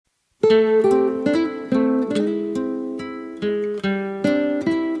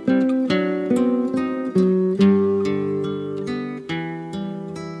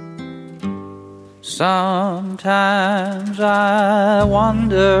Sometimes I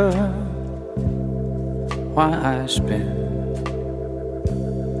wonder why I spend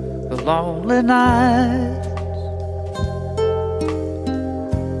the lonely nights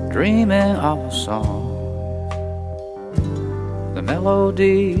dreaming of a song. The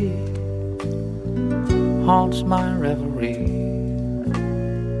melody haunts my reverie,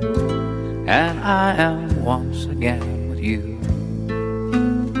 and I am once again with you.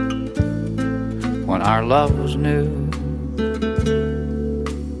 When our love was new,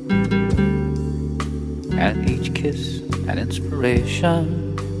 and each kiss an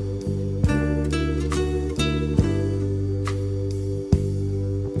inspiration.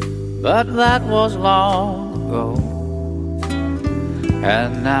 But that was long ago,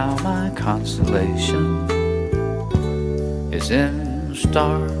 and now my consolation is in the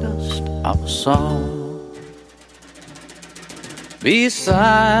stardust of a song beside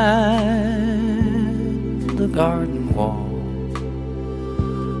the garden wall.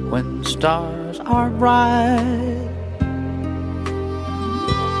 When stars are bright,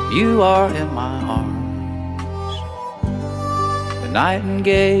 you are in my arms. The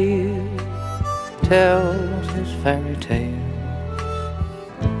nightingale tells his fairy tale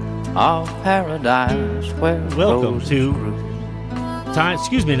of paradise where welcome to grew. time.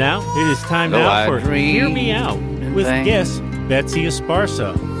 Excuse me now. It is time now for Hear Me Out with guest Betsy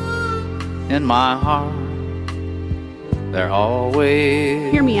Esparza. In my heart, they're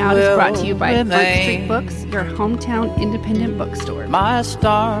always Hear Me Out is brought to you by Front Street Books, your hometown independent bookstore. My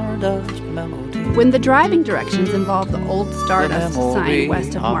stardust melody. When the driving directions involve the old Stardust sign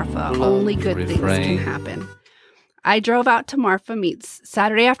west of Marfa, only good things can happen. I drove out to Marfa Meats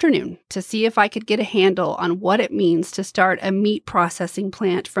Saturday afternoon to see if I could get a handle on what it means to start a meat processing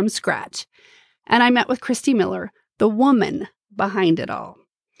plant from scratch. And I met with Christy Miller, the woman behind it all.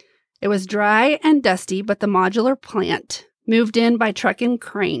 It was dry and dusty, but the modular plant, moved in by truck and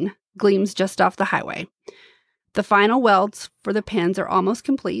crane, gleams just off the highway. The final welds for the pens are almost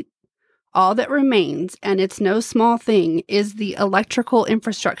complete. All that remains, and it's no small thing, is the electrical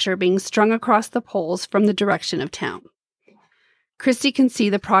infrastructure being strung across the poles from the direction of town. Christy can see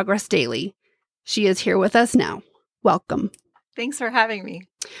the progress daily. She is here with us now. Welcome. Thanks for having me.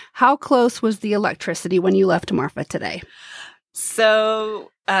 How close was the electricity when you left Marfa today?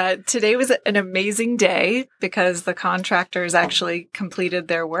 So today was an amazing day because the contractors actually completed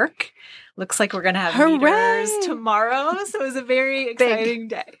their work. Looks like we're going to have meters tomorrow. So it was a very exciting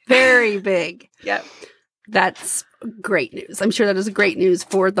day. Very big. Yep. That's great news. I'm sure that is great news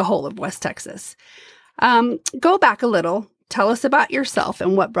for the whole of West Texas. Go back a little. Tell us about yourself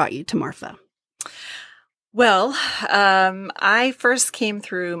and what brought you to Marfa. Well, I first came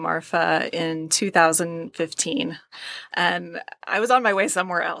through Marfa in 2015, and I was on my way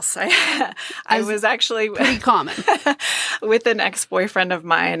somewhere else. I was actually pretty common with an ex-boyfriend of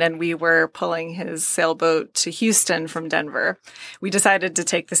mine, and we were pulling his sailboat to Houston from Denver. We decided to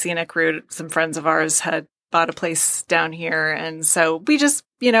take the scenic route. Some friends of ours had bought a place down here, and so we just,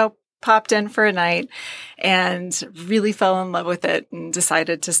 popped in for a night and really fell in love with it and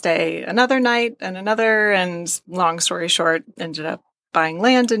decided to stay another night and another. And long story short, ended up buying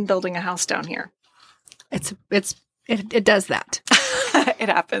land and building a house down here. It does that. It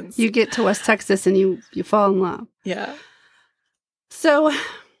happens. You get to West Texas and you fall in love. Yeah. So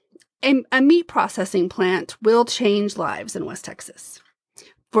a meat processing plant will change lives in West Texas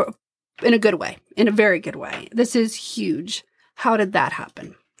in a good way, in a very good way. This is huge. How did that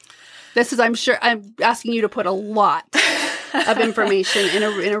happen? I'm asking you to put a lot of information in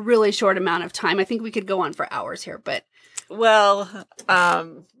a really short amount of time. I think we could go on for hours here, but. Well,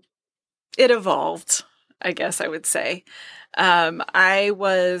 it evolved, I guess I would say. I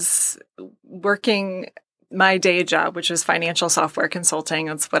was working my day job, which was financial software consulting.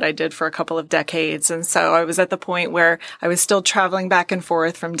 That's what I did for a couple of decades. And so I was at the point where I was still traveling back and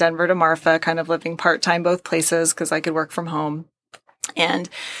forth from Denver to Marfa, kind of living part-time both places because I could work from home. And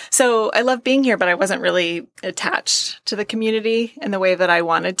so I love being here, but I wasn't really attached to the community in the way that I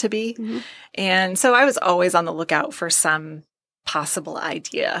wanted to be. Mm-hmm. And so I was always on the lookout for some possible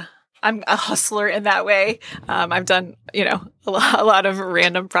idea. I'm a hustler in that way. I've done, a lot of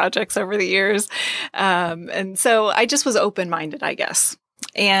random projects over the years. And so I just was open-minded, I guess.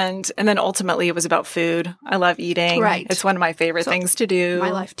 And then ultimately it was about food. I love eating. Right. It's one of my favorite things to do.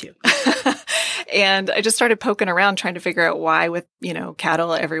 My life too. And I just started poking around trying to figure out why with,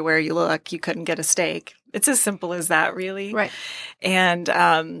 cattle everywhere you look, you couldn't get a steak. It's as simple as that, really. Right.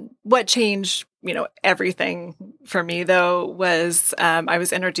 And what changed, everything for me, though, was I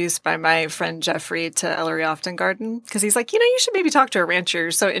was introduced by my friend Jeffrey to Ellery Often Garden, because he's like, you should maybe talk to a rancher.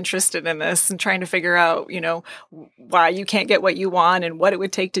 You're so interested in this and trying to figure out, why you can't get what you want and what it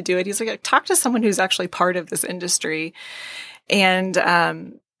would take to do it. He's like, talk to someone who's actually part of this industry. And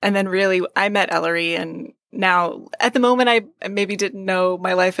then really I met Ellery, and now at the moment I maybe didn't know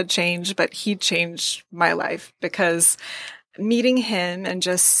my life had changed, but he changed my life, because meeting him and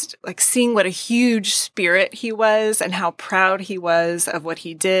just like seeing what a huge spirit he was and how proud he was of what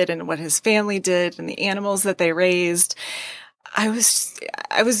he did and what his family did and the animals that they raised. I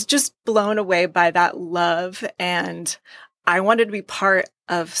was just blown away by that love, and I wanted to be part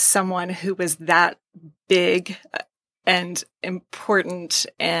of someone who was that big and important,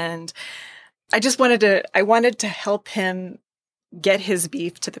 and I wanted to help him get his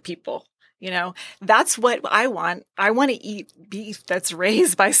beef to the people. That's what I want. I want to eat beef that's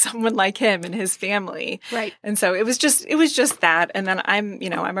raised by someone like him and his family. Right. And so it was just that. And then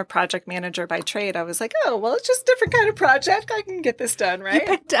I'm a project manager by trade. I was like, oh, well, it's just a different kind of project. I can get this done, right? You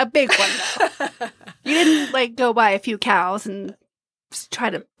picked a big one, though. You didn't go buy a few cows and try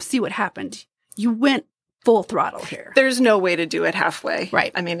to see what happened. You went full throttle here. There's no way to do it halfway.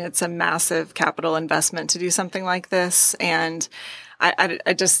 Right. I mean, it's a massive capital investment to do something like this. And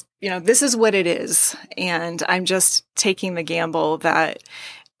I just, this is what it is. And I'm just taking the gamble that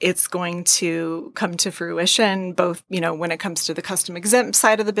it's going to come to fruition, both, when it comes to the custom exempt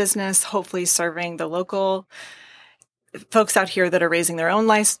side of the business, hopefully serving the local folks out here that are raising their own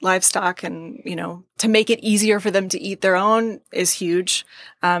livestock, and, to make it easier for them to eat their own is huge.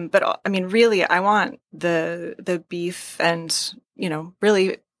 But I mean, really, I want the beef and,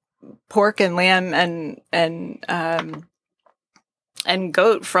 really pork and lamb and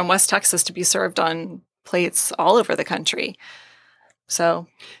goat from West Texas to be served on plates all over the country. So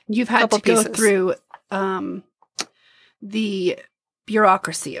you've had to go through the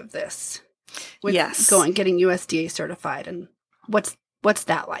bureaucracy of this. With yes. Getting USDA certified, and what's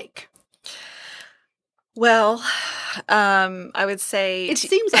that like? Well, I would say it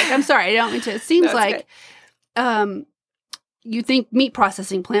seems like, I'm sorry, I don't mean to. It seems like you think meat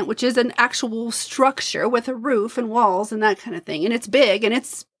processing plant, which is an actual structure with a roof and walls and that kind of thing, and it's big, and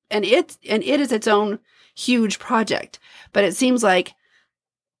it is its own huge project. But it seems like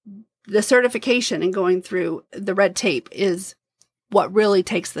the certification and going through the red tape is what really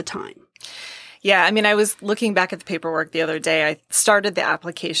takes the time. Yeah, I mean, I was looking back at the paperwork the other day. I started the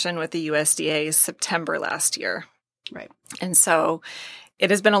application with the USDA September last year. Right. And so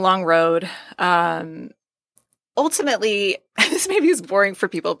it has been a long road. Ultimately, this maybe is boring for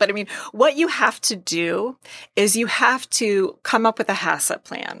people, but I mean, what you have to do is you have to come up with a HACCP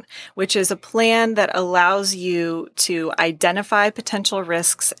plan, which is a plan that allows you to identify potential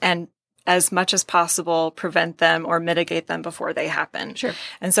risks and, as much as possible, prevent them or mitigate them before they happen. Sure.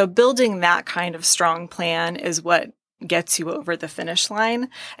 And so building that kind of strong plan is what gets you over the finish line.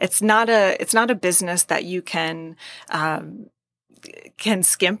 It's not a business that you can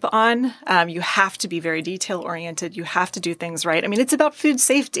skimp on. You have to be very detail oriented. You have to do things right. I mean, it's about food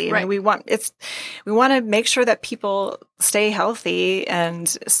safety. Right. I mean, we want to make sure that people stay healthy. And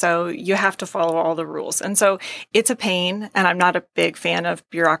so you have to follow all the rules. And so it's a pain, and I'm not a big fan of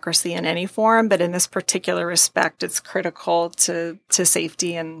bureaucracy in any form, but in this particular respect, it's critical to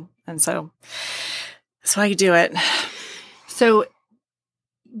safety. And so that's why you do it. So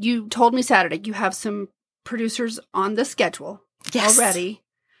you told me Saturday you have some producers on the schedule. Yes. Already.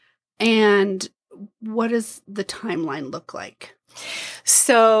 And what does the timeline look like?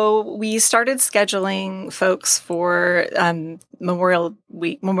 So we started scheduling folks for Memorial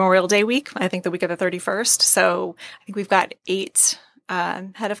Day week, I think the week of the 31st. So I think we've got 8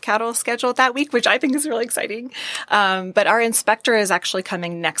 head of cattle scheduled that week, which I think is really exciting. But our inspector is actually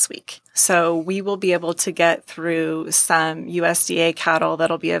coming next week. So we will be able to get through some USDA cattle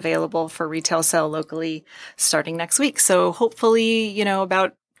that'll be available for retail sale locally starting next week. So hopefully,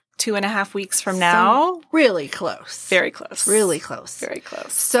 about 2.5 weeks from now. So really close. Very close. Really close. Very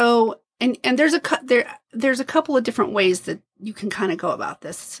close. So, and there's a couple of different ways that you can kind of go about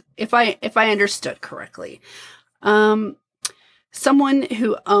this. If I understood correctly. Someone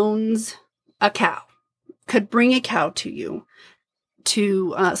who owns a cow could bring a cow to you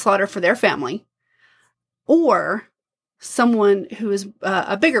to slaughter for their family, or someone who is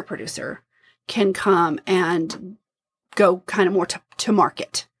a bigger producer can come and go kind of more to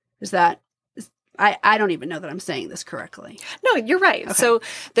market. Is that I don't even know that I'm saying this correctly. No, you're right. Okay. So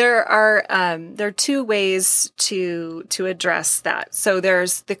there are 2 ways to address that. So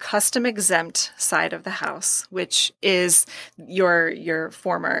there's the custom exempt side of the house, which is your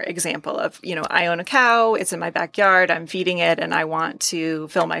former example of, I own a cow, it's in my backyard, I'm feeding it, and I want to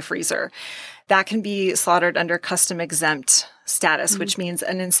fill my freezer. That can be slaughtered under custom exempt status, which means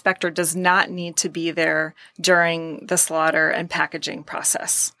an inspector does not need to be there during the slaughter and packaging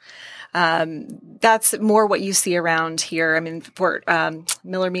process. That's more what you see around here. I mean,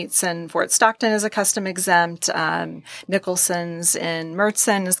 Miller Meats in Fort Stockton is a custom exempt. Nicholson's in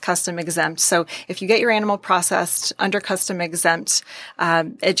Mertzen is custom exempt. So if you get your animal processed under custom exempt,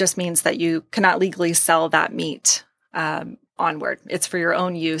 it just means that you cannot legally sell that meat, onward. It's for your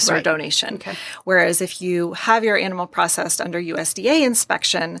own use or donation. Okay. Whereas if you have your animal processed under USDA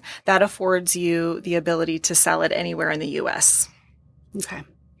inspection, that affords you the ability to sell it anywhere in the U.S. Okay.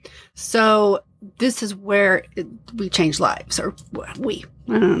 So this is where we change lives, or we,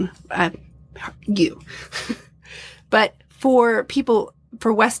 I don't know, you. But for people,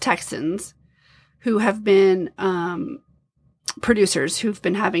 for West Texans who have been producers who've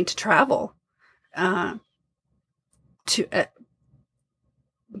been having to travel to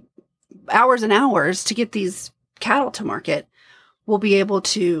hours and hours to get these cattle to market, will be able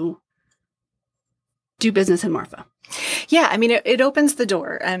to do business in Marfa. Yeah, I mean, it opens the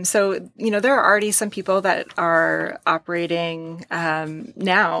door. So, there are already some people that are operating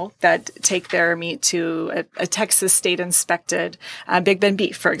now that take their meat to a Texas state inspected Big Bend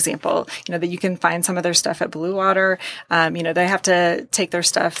beef, for example, that you can find some of their stuff at Blue Water. They have to take their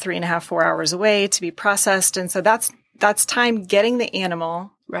stuff 3.5, 4 hours away to be processed. And so that's time getting the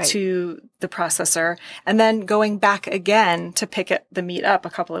animal to the processor and then going back again to pick the meat up a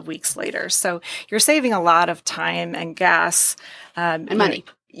couple of weeks later. So you're saving a lot of time and gas. And money.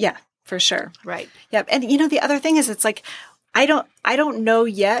 Yeah, for sure. Right. Yeah. And the other thing is it's like, I don't know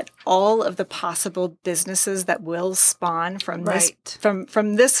yet all of the possible businesses that will spawn from this,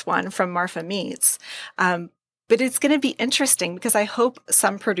 from this one, from Marfa Meats. But it's going to be interesting because I hope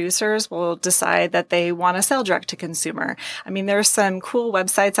some producers will decide that they want to sell direct to consumer. I mean, there's some cool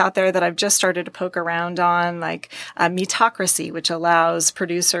websites out there that I've just started to poke around on, like Meatocracy, which allows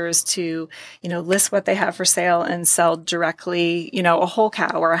producers to, list what they have for sale and sell directly, a whole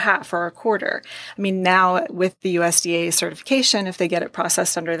cow or a half or a quarter. I mean, now with the USDA certification, if they get it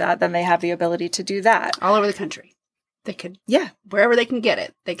processed under that, then they have the ability to do that. All over the country. They could, yeah, wherever they can get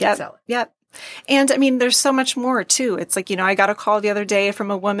it, they can sell it. Yep. And I mean, there's so much more too. It's like, I got a call the other day from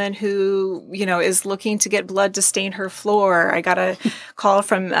a woman who, is looking to get blood to stain her floor. I got a call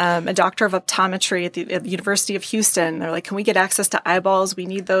from a doctor of optometry at the University of Houston. They're like, can we get access to eyeballs? We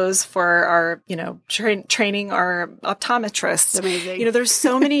need those for our, training our optometrists. Amazing. There's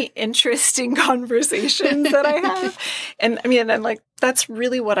so many interesting conversations that I have. And I mean, I'm like, that's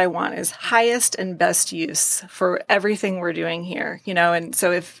really what I want is highest and best use for everything we're doing here, and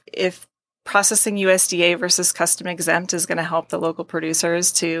so if processing USDA versus custom exempt is going to help the local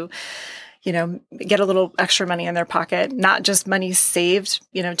producers to, get a little extra money in their pocket, not just money saved,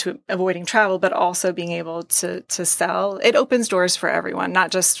 to avoiding travel, but also being able to sell. It opens doors for everyone,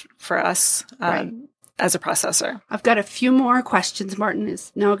 not just for us as a processor. I've got a few more questions. Martin,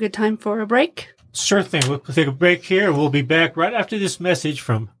 is now a good time for a break? Sure thing. We'll take a break here. We'll be back right after this message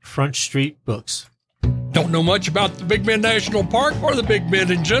from Front Street Books. Don't know much about the Big Bend National Park or the Big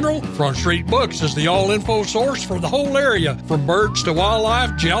Bend in general? Front Street Books is the all-info source for the whole area. From birds to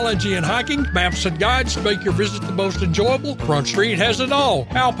wildlife, geology and hiking, maps and guides to make your visit the most enjoyable, Front Street has it all.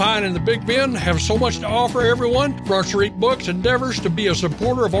 Alpine and the Big Bend have so much to offer everyone. Front Street Books endeavors to be a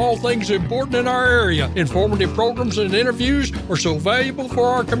supporter of all things important in our area. Informative programs and interviews are so valuable for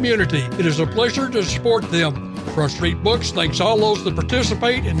our community. It is a pleasure to support them. Front Street Books thanks all those that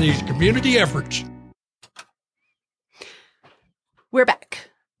participate in these community efforts. We're back.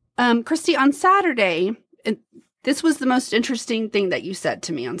 Christy, on Saturday, and this was the most interesting thing that you said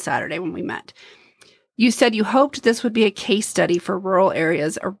to me on Saturday when we met. You said you hoped this would be a case study for rural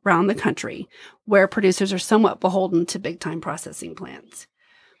areas around the country where producers are somewhat beholden to big-time processing plants.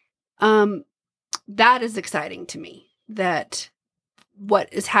 That is exciting to me, that what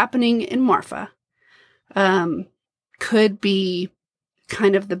is happening in Marfa could be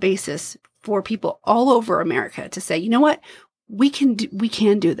kind of the basis for people all over America to say, you know what? We can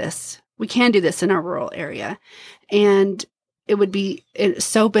do this. We can do this in our rural area. And it would be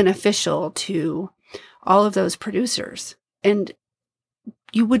so beneficial to all of those producers. And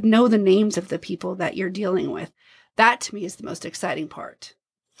you would know the names of the people that you're dealing with. That to me is the most exciting part.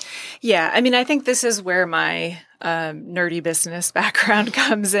 Yeah. I mean, I think this is where my nerdy business background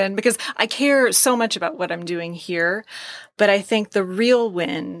comes in, because I care so much about what I'm doing here. But I think the real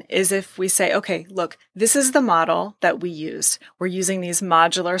win is if we say, okay, look, this is the model that we used. We're using these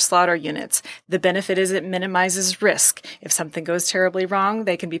modular slaughter units. The benefit is it minimizes risk. If something goes terribly wrong,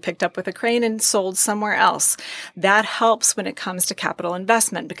 they can be picked up with a crane and sold somewhere else. That helps when it comes to capital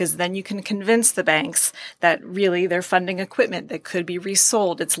investment, because then you can convince the banks that really they're funding equipment that could be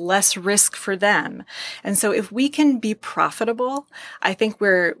resold. It's less risk for them. And so if we can be profitable, I think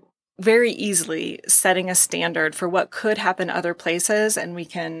we're very easily setting a standard for what could happen other places, and we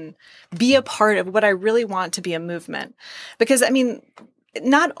can be a part of what I really want to be a movement. Because, I mean,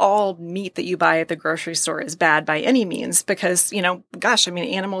 not all meat that you buy at the grocery store is bad by any means, because,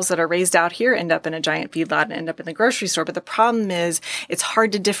 animals that are raised out here end up in a giant feedlot and end up in the grocery store. But the problem is it's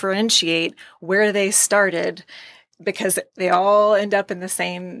hard to differentiate where they started, because they all end up in the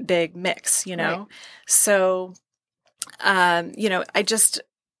same big mix, Right. So,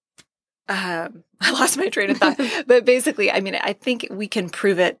 I lost my train of thought, but basically, I think we can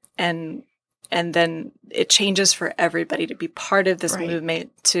prove it, and then it changes for everybody to be part of this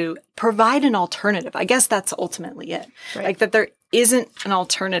movement, to provide an alternative. I guess that's ultimately it. Right. Like that there isn't an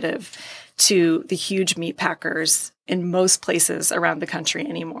alternative to the huge meat packers in most places around the country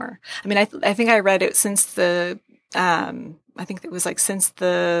anymore. I think I read it since the since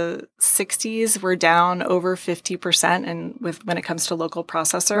the 60s, we're down over 50%. And when it comes to local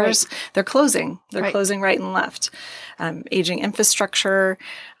processors, they're closing. They're closing right and left. Aging infrastructure,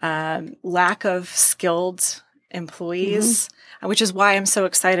 lack of skilled employees, which is why I'm so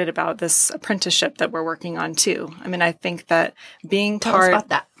excited about this apprenticeship that we're working on too. I think that being Tell us about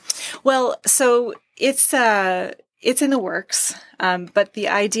that. Well, so it's in the works, but the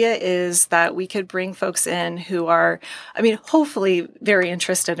idea is that we could bring folks in who are, hopefully very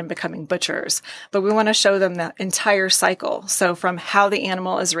interested in becoming butchers, but we want to show them the entire cycle. So from how the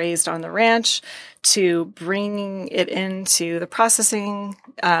animal is raised on the ranch to bringing it into the processing,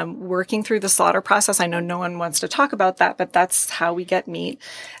 working through the slaughter process. I know no one wants to talk about that, but that's how we get meat,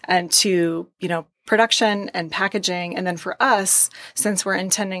 and to, production and packaging. And then for us, since we're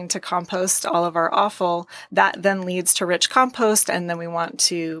intending to compost all of our offal, that then leads to rich compost. And then we want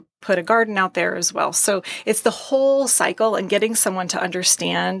to put a garden out there as well. So it's the whole cycle, and getting someone to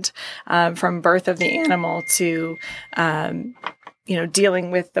understand from birth of the animal to,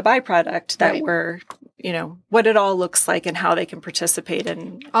 dealing with the byproduct that we're, what it all looks like and how they can participate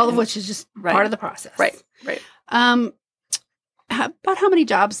in. All of which is just part of the process. Right. About how many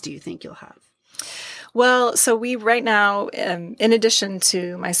jobs do you think you'll have? Well, so we right now, in addition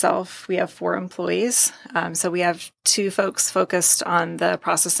to myself, we have 4 employees. So we have 2 folks focused on the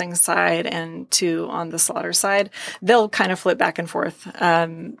processing side and 2 on the slaughter side. They'll kind of flip back and forth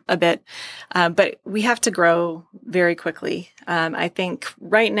a bit, but we have to grow very quickly. I think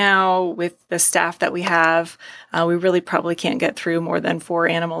right now with the staff that we have, we really probably can't get through more than 4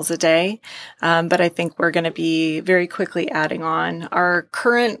 animals a day. But I think we're going to be very quickly adding on. Our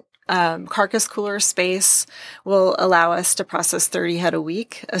current carcass cooler space will allow us to process 30 head a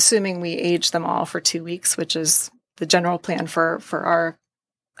week, assuming we age them all for 2 weeks, which is the general plan for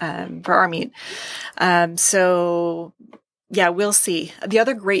our meat. So yeah, we'll see. The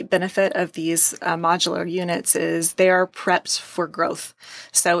other great benefit of these modular units is they are prepped for growth.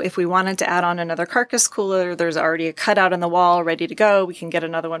 So if we wanted to add on another carcass cooler, there's already a cutout in the wall ready to go. We can get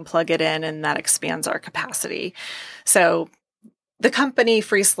another one, plug it in, and that expands our capacity. So the company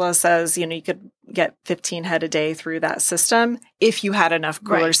Friesla says, you could get 15 head a day through that system if you had enough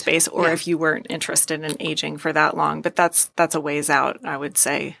cooler space, or if you weren't interested in aging for that long. But that's a ways out, I would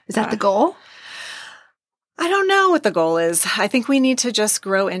say. Is that the goal? I don't know what the goal is. I think we need to just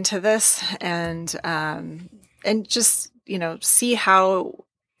grow into this and just, see how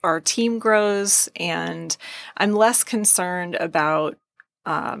our team grows. And I'm less concerned about,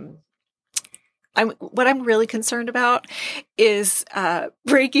 what I'm really concerned about is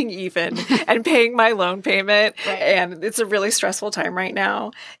breaking even and paying my loan payment. And it's a really stressful time right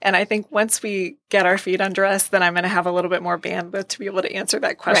now. And I think once we get our feet under us, then I'm going to have a little bit more bandwidth to be able to answer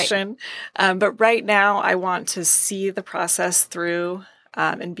that question. But right now, I want to see the process through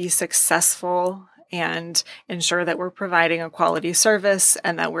and be successful and ensure that we're providing a quality service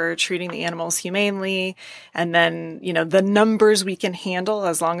and that we're treating the animals humanely. And then, the numbers we can handle,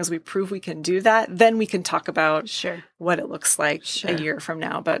 as long as we prove we can do that, then we can talk about what it looks like a year from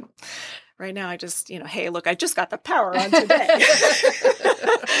now. But right now I just, hey, look, I just got the power on today.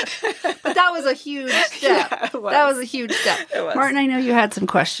 But that was a huge step. Yeah, that was a huge step. Martin, I know you had some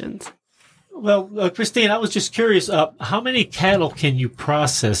questions. Well, Christine, I was just curious, how many cattle can you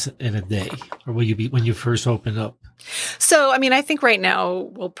process in a day, or when you first opened up? So, I mean, I think right now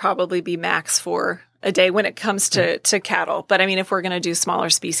we'll probably be max for a day when it comes to cattle. But I mean, if we're going to do smaller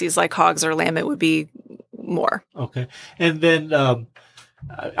species like hogs or lamb, it would be more. Okay. And then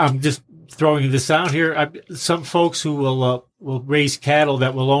I'm just throwing this out here. Some folks who will raise cattle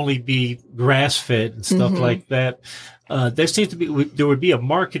that will only be grass fed and stuff like that. There would be a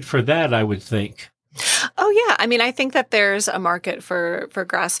market for that, I would think. Oh, yeah. I mean, I think that there's a market for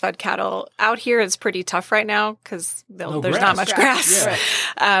grass-fed cattle. Out here, it's pretty tough right now because there's not much grass.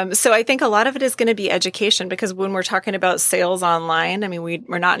 Yeah. So I think a lot of it is going to be education, because when we're talking about sales online, I mean,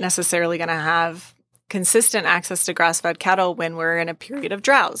 we're not necessarily going to have consistent access to grass-fed cattle when we're in a period of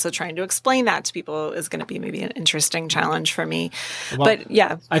drought. So trying to explain that to people is going to be maybe an interesting challenge for me. Well, but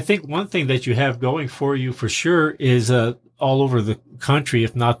yeah. I think one thing that you have going for you for sure is all over the country,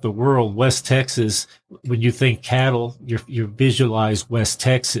 if not the world, West Texas, when you think cattle, you visualize West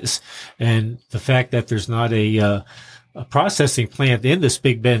Texas. And the fact that there's not a processing plant in this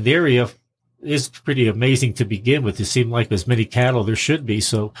Big Bend area is pretty amazing to begin with. It seemed like as many cattle there should be.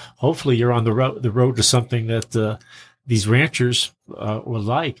 So hopefully you're on the road to something that these ranchers will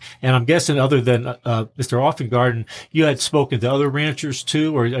like. And I'm guessing other than Mr. Offengarden, you had spoken to other ranchers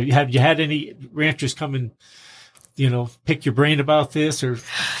too, or have you had any ranchers come and pick your brain about this or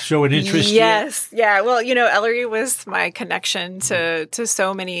show an interest? Yes. Yet? Yeah. Well, Ellery was my connection to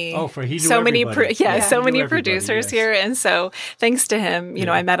so many, so many producers here. And so thanks to him,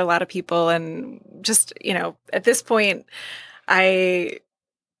 I met a lot of people, and just, at this point, I'm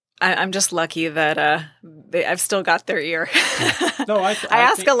just lucky that I've still got their ear. No, I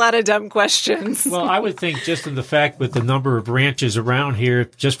ask a lot of dumb questions. Well, I would think just in the fact with the number of ranches around here,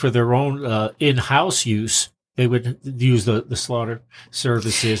 just for their own in-house use, they would use the slaughter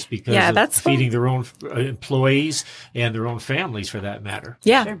services because of feeding their own employees and their own families, for that matter.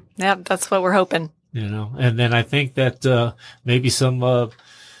 Yeah, sure. Yeah, that's what we're hoping. And then I think that maybe some up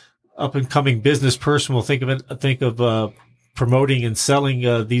and coming business person will think of promoting and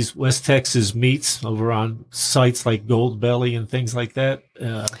selling these West Texas meats over on sites like Gold Belly and things like that.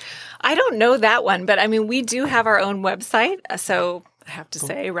 I don't know that one, but I mean, we do have our own website, so I have to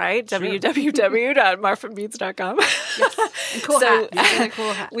say, right? Sure. www.marfameats.com. Yes. And cool hat. Yeah,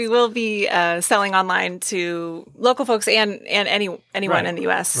 cool hat. We will be selling online to local folks and anyone in the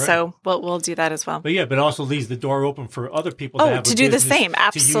U.S. Right. So we'll do that as well. But also leaves the door open for other people to do the same.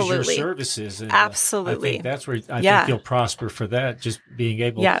 Absolutely. To use your services. And, absolutely. I think that's where I think you'll prosper for that. Just being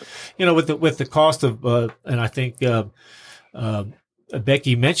able, with the cost of, and I think,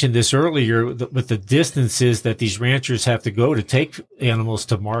 Becky mentioned this earlier with the distances that these ranchers have to go to take animals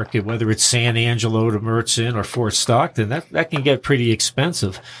to market, whether it's San Angelo to Mertzen or Fort Stockton, that can get pretty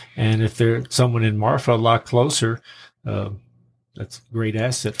expensive. And if there's someone in Marfa a lot closer, that's a great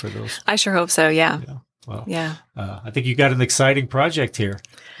asset for those. I sure hope so. Yeah. Well, I think you got an exciting project here.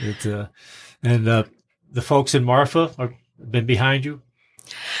 And the folks in Marfa have been behind you.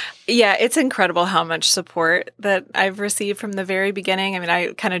 Yeah, it's incredible how much support that I've received from the very beginning. I mean,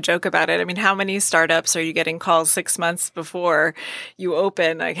 I kind of joke about it. I mean, how many startups are you getting calls 6 months before you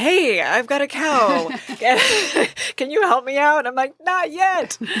open? Like, hey, I've got a cow. Can you help me out? And I'm like, not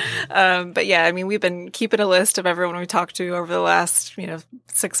yet. But yeah, I mean, we've been keeping a list of everyone we talked to over the last,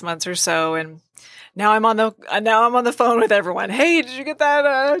 6 months or so. And now I'm on the phone with everyone. Hey, did you get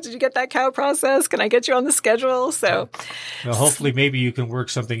that cow processed? Can I get you on the schedule? So, well, hopefully, maybe you can work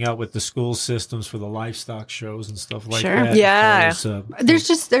something out with the school systems for the livestock shows and stuff like sure. that. Yeah,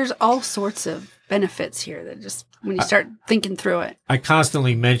 there's all sorts of benefits here that just when you start thinking through it. I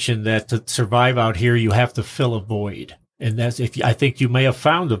constantly mention that to survive out here, you have to fill a void. And I think you may have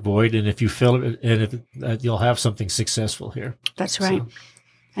found a void, and if you fill it, and you'll have something successful here. That's right. So.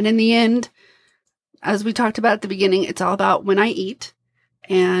 And in the end, as we talked about at the beginning, it's all about when I eat.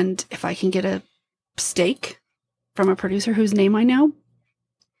 And if I can get a steak from a producer whose name I know.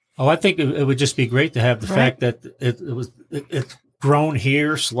 Oh, I think it would just be great to have the fact that it's grown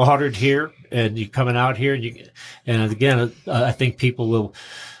here, slaughtered here, and you're coming out here. And again, I think people will,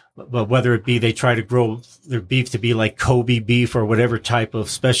 but whether it be they try to grow their beef to be like Kobe beef or whatever type of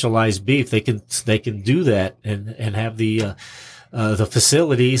specialized beef, they can do that and have the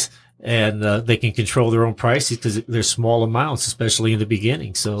facilities. And they can control their own prices because there's small amounts, especially in the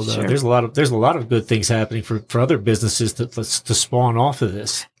beginning. So sure. there's a lot of good things happening for other businesses to spawn off of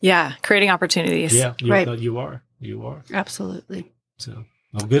this. Yeah, creating opportunities. Yeah, you are. Absolutely. So,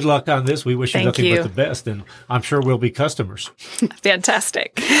 well, good luck on this. We wish you nothing but the best, and I'm sure we'll be customers.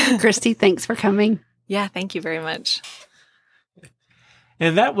 Fantastic, Christy. Thanks for coming. Yeah, thank you very much.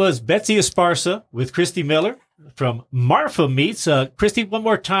 And that was Betsy Esparza with Christy Miller. from Marfa Meets. Christy, one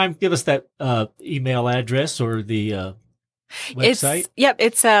more time, give us that email address or the website.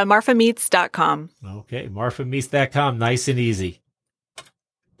 It's marfameets.com. Okay, marfameets.com. Nice and easy.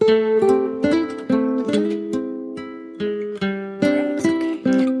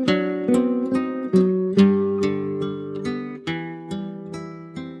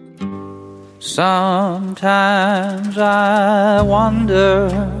 Sometimes I wonder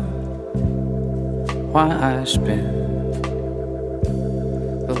why I spend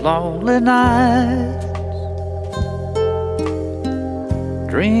the lonely nights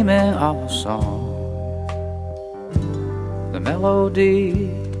dreaming of a song. The melody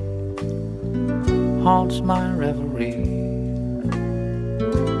haunts my reverie,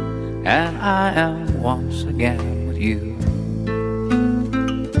 and I am once again with you.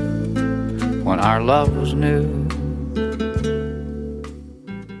 When our love was new.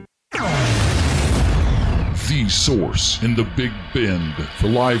 The source in the Big Bend for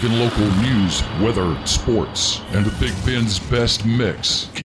live and local news, weather, sports, and the Big Bend's best mix.